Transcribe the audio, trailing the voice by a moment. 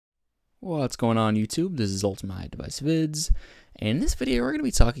What's going on YouTube? This is Ultimate Device Vids, and in this video we're going to be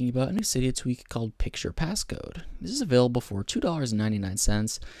talking about a new Cydia tweak called Picture Passcode. This is available for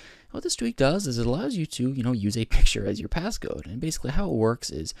 $2.99. What this tweak does is it allows you to, use a picture as your passcode. And basically how it works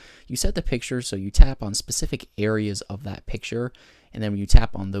is you set the picture so you tap on specific areas of that picture, and then when you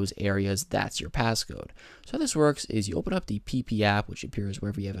tap on those areas, that's your passcode. So how this works is you open up the PP app, which appears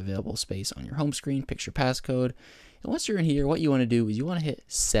wherever you have available space on your home screen, Picture Passcode. And once you're in here, what you want to do is you want to hit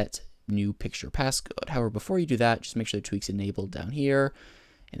Set New Picture Passcode. However, before you do that, just make sure the tweak's enabled down here.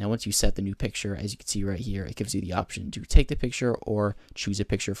 And then once you set the new picture, as you can see right here, it gives you the option to take the picture or choose a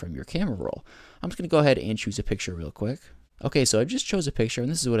picture from your camera roll. I'm just going to go ahead and choose a picture real quick. Okay, so I just chose a picture, and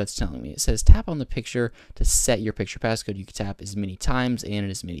this is what it's telling me. It says tap on the picture to set your picture passcode. You can tap as many times and in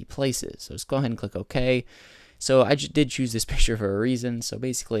as many places. So just go ahead and click OK. So I just did choose this picture for a reason. So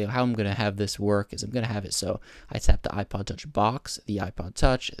basically how I'm going to have this work is I'm going to have it so I tap the iPod Touch box, the iPod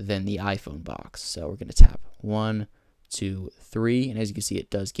Touch, then the iPhone box. So we're going to tap 1, 2, 3, and as you can see,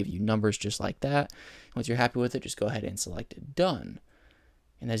 it does give you numbers just like that. Once you're happy with it, just go ahead and select Done.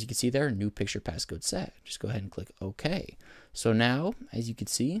 And as you can see there, new picture passcode set. Just go ahead and click OK. So now, as you can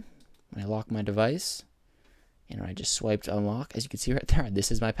see, when I lock my device, and when I just swiped unlock, as you can see right there,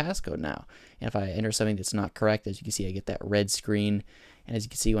 this is my passcode now. And if I enter something that's not correct, as you can see, I get that red screen. And as you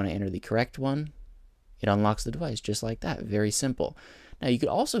can see, when I enter the correct one, it unlocks the device just like that. Very simple. Now you could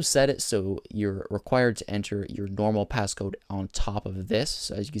also set it so you're required to enter your normal passcode on top of this.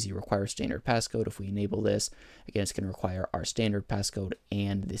 So as you can see, require standard passcode. If we enable this, again, it's going to require our standard passcode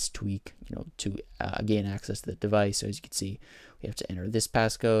and this tweak, to gain access to the device. So as you can see, we have to enter this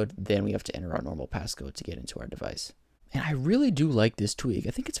passcode, then we have to enter our normal passcode to get into our device. And I really do like this tweak.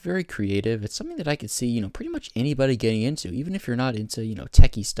 I think it's very creative. It's something that I could see, pretty much anybody getting into. Even if you're not into,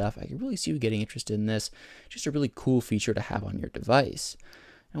 techie stuff, I could really see you getting interested in this. Just a really cool feature to have on your device.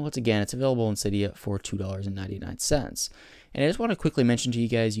 And once again, it's available in Cydia for $2.99. And I just want to quickly mention to you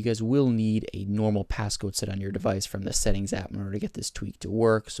guys will need a normal passcode set on your device from the Settings app in order to get this tweak to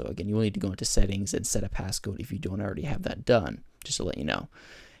work. So again, you will need to go into Settings and set a passcode if you don't already have that done, just to let you know.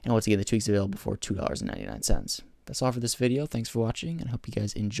 And once again, the tweak's available for $2.99. That's all for this video. Thanks for watching, and I hope you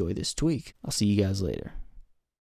guys enjoy this tweak. I'll see you guys later.